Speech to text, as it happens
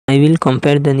I will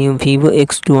compare the new Vivo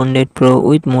X200 Pro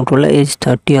with Motorola Edge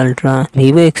 30 Ultra.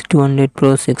 Vivo X200 Pro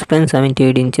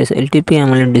 6.78 inches LTP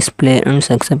AMOLED display and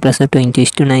success ratio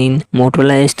 20:9.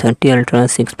 Motorola Edge 30 Ultra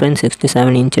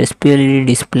 6.67 inches PLED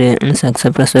display and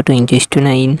success ratio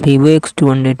 20:9. Vivo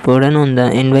X200 Pro run on the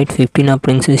Android 15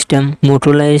 operating system.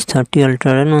 Motorola Edge 30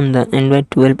 Ultra run on the Android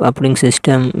 12 operating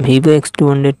system. Vivo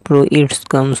X200 Pro it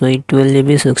comes with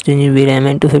 12GB, 16GB RAM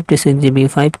and 256GB,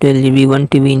 512GB,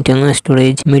 1TB internal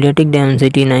storage. MediaTek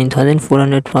Dimensity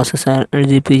 9400 processor and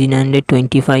GPU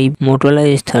 925. Motorola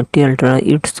Edge 30 Ultra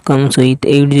it comes with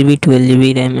 8GB,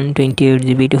 12GB RAM and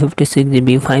 28GB,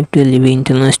 256GB, 512GB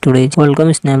internal storage.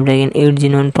 Qualcomm Snapdragon 8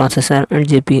 Gen 1 processor and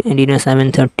GPU Adreno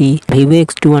 730. Vivo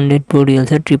X200 Pro real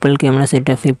set triple camera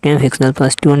setup 50MP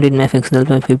plus 200MP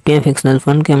plus 50MP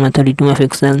front camera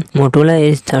 32MP. Motorola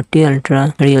Edge 30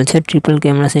 Ultra real set triple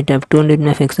camera setup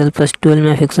 200MP plus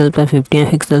 12MP plus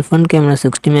 50MP front camera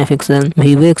 60MP.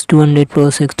 Vivo X200 Pro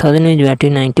 6000 mAh battery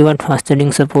 90W fast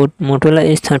charging support. Motorola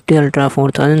Edge 30 Ultra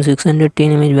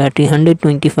 4610 mAh battery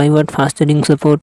 125W fast charging support.